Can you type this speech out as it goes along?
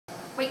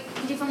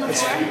from the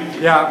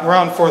floor? Yeah, we're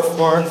on 4th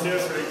floor.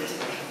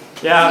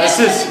 Yeah, this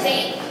is.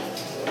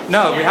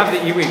 No, we have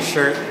the E-Week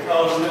shirt.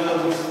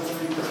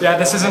 Yeah,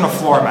 this isn't a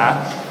floor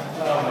mat.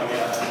 Are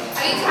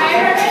you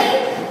tired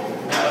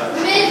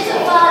already? Mid to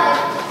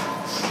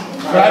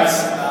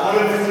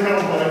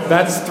 5.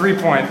 That's 3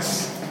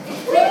 points. 3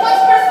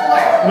 points per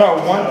floor? No,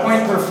 1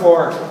 point per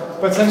floor.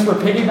 But since we're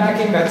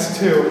piggybacking, that's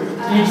 2.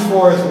 Each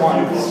floor is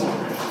 1.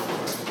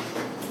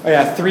 Oh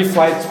yeah, 3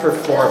 flights per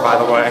floor, by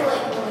the way.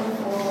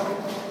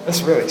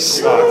 This really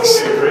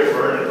sucks.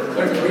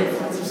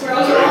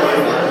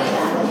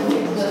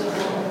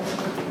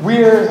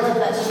 We're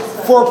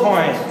 4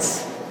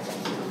 points.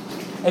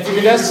 If you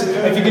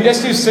could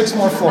just do 6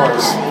 more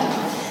floors.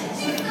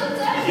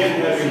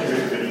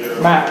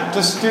 Matt,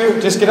 just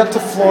get up to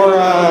floor. We're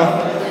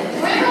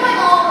going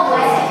all the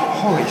way.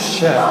 Holy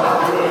shit.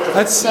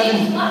 That's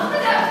 7.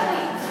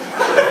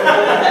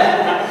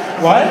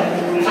 What?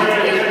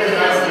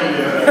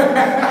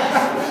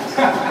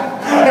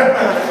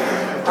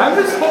 I'm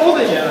just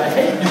holding it. I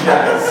hate you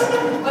guys.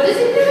 What is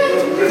he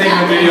doing? Taking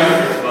a video of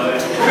your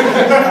butt.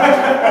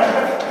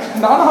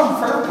 Not on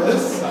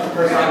purpose.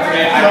 First time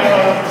today.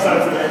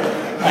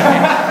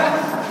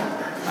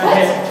 I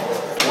hate.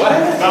 What?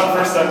 Not the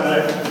first time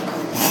today.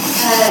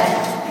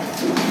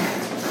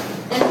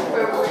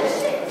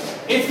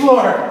 8th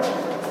floor.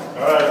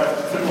 Alright,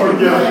 2 more to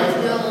go.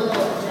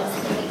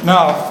 No,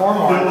 4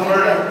 more.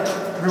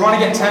 We want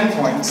to get 10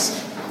 points.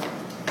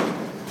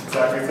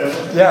 Exactly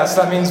 7. Yeah,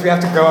 so that means we have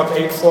to go up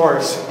 8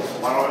 floors.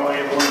 Why don't we only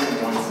get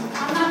 1 points?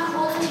 I'm not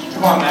holding you.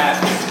 Come on, Matt.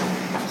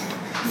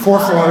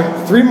 4th floor.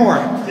 3 more.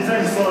 He's not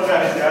even slowing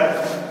down, he's got it.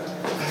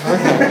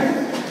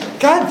 Okay.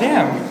 God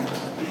damn.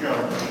 Keep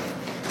going.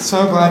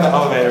 So glad the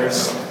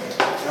elevators.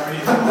 Are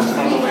you coming to the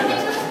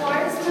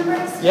floors,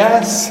 members?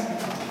 Yes.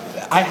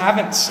 I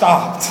haven't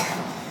stopped.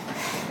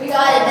 We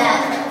got it,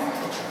 Matt.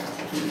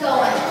 Keep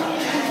going.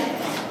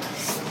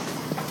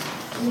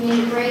 You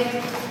need a break?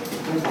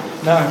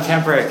 No, I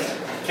can't break.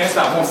 Can't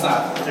stop, won't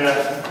stop. Yeah.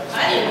 I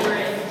need a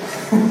break.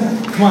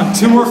 Come on,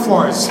 2 more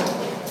floors.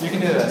 You can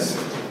do this.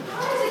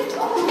 How is it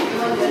going? You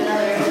want to do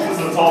another? This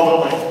is a tall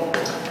building.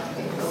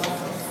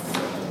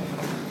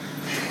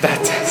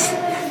 That's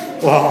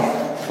well.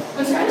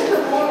 I'm trying to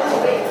put more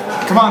weight.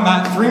 Come on,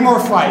 Matt. 3 more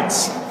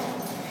flights.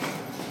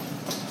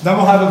 Then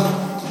we'll have a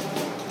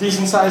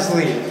decent sized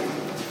lead.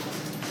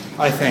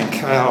 I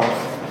think. I hope.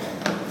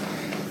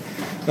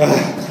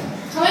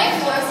 How many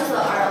floors is the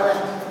RLM?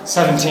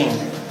 17.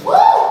 Woo!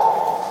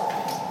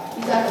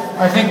 You got this.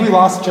 I think we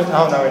lost just.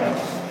 Oh, no, we didn't.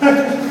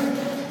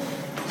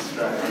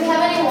 Do you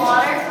have any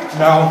water?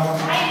 No.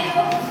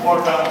 I More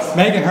bounce.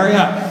 Megan, hurry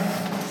up.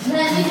 do.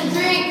 And I need a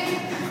drink.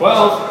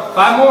 12.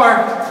 5 more.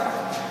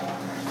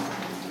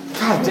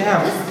 God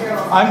damn. This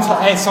girl.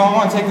 Hey, someone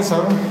want to take this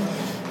over?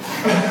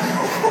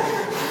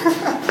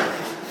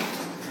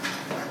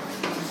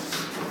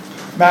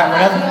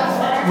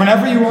 Matt,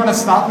 whenever you want to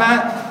stop,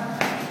 Matt.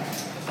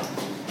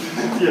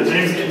 Yeah,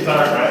 James getting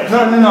tired, right?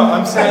 No.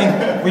 I'm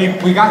saying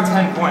we got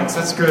 10 points.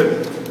 That's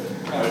good.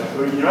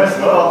 You might as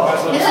well.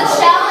 It's a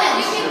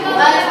challenge. You can go.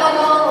 Might as well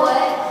go all the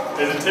way.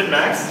 Is it 10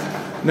 max?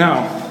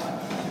 No,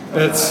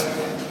 it's.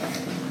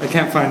 I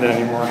can't find it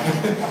anymore.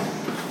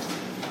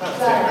 Got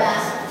it,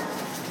 Matt.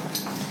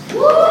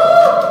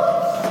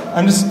 Woo!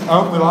 I'm just.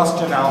 Oh, we lost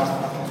Janelle.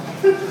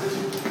 We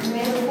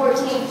made it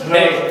 14.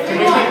 Hey,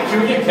 can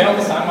we get Kale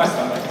to sign my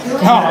stomach?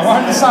 No, I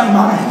wanted to sign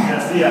mine.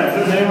 Yes, yeah. If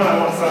there's anyone I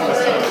want to sign this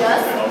Wait, time.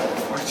 just?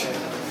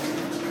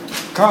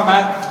 Come on,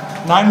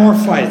 Matt. 9 more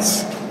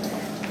flights.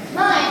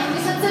 9. You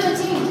said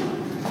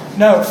 17.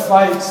 No,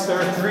 flights. There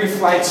are 3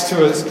 flights to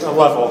a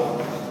level.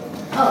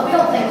 Oh, we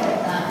don't think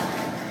like that.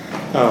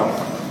 Oh.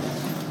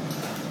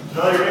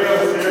 No, you're going to go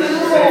upstairs. 2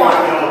 Stay more. on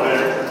the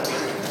elevator.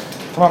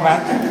 Come on,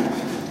 Matt.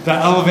 The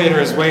elevator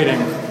is waiting.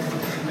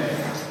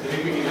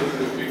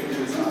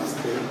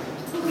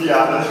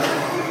 Yeah.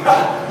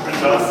 For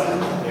Justin.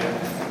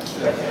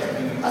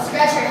 I'll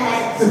scratch your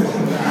head.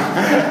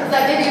 Does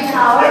that give you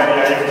power?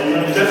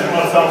 Yeah, you just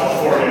want to stop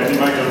beforehand. You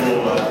might get a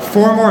little.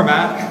 4 more,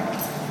 Matt.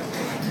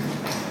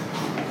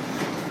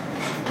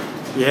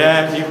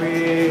 Yeah,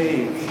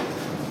 E-Week.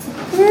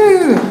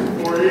 Woo!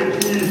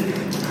 480.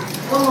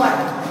 1 more.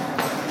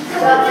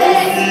 Got this.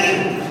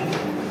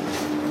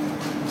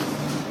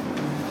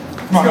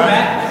 Come on,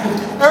 Matt.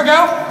 There we go.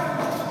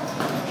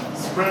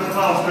 Sprint the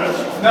final stretch.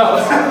 No,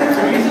 can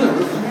we get to the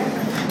roof?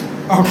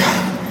 Oh,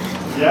 God.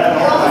 Yeah, no,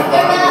 You're almost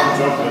there, Matt.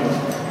 it's open.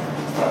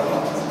 It's quite a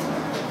lot.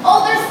 Oh,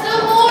 there's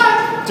still more.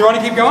 Do you want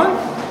to keep going?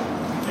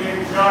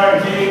 Keep going,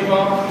 keep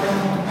going.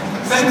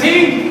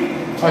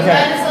 17.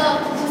 Okay.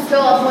 Just go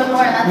up 1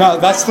 more and that's No,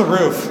 that's the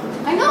roof.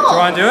 I Do you know.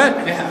 want to do it?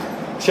 Yeah.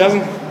 She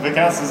hasn't. If it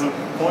counts as a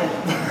point.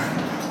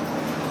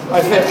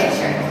 I think.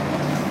 Picture.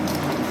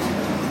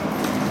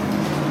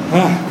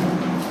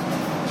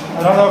 I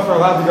don't know if we're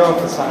allowed to go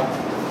up this side.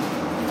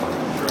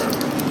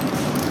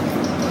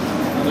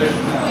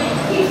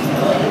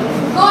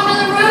 Going to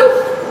the roof.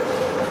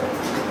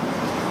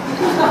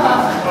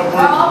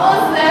 We're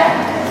almost there.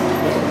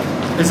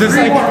 Is this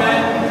 3 like more,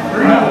 man.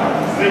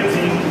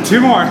 18. 2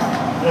 more?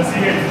 Let's see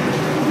here.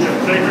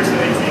 Yeah, take first at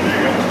 18, there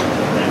you go.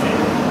 18.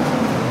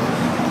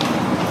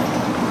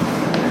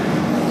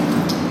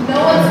 No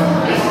one's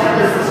coming.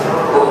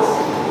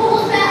 Oh,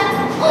 look that.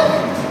 Look.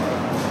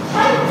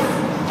 Heights.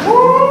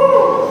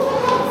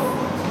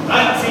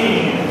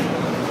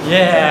 19.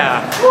 Yeah.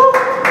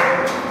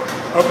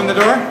 Open the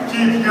door?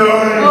 Keep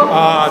going.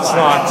 Ah, it's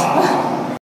locked.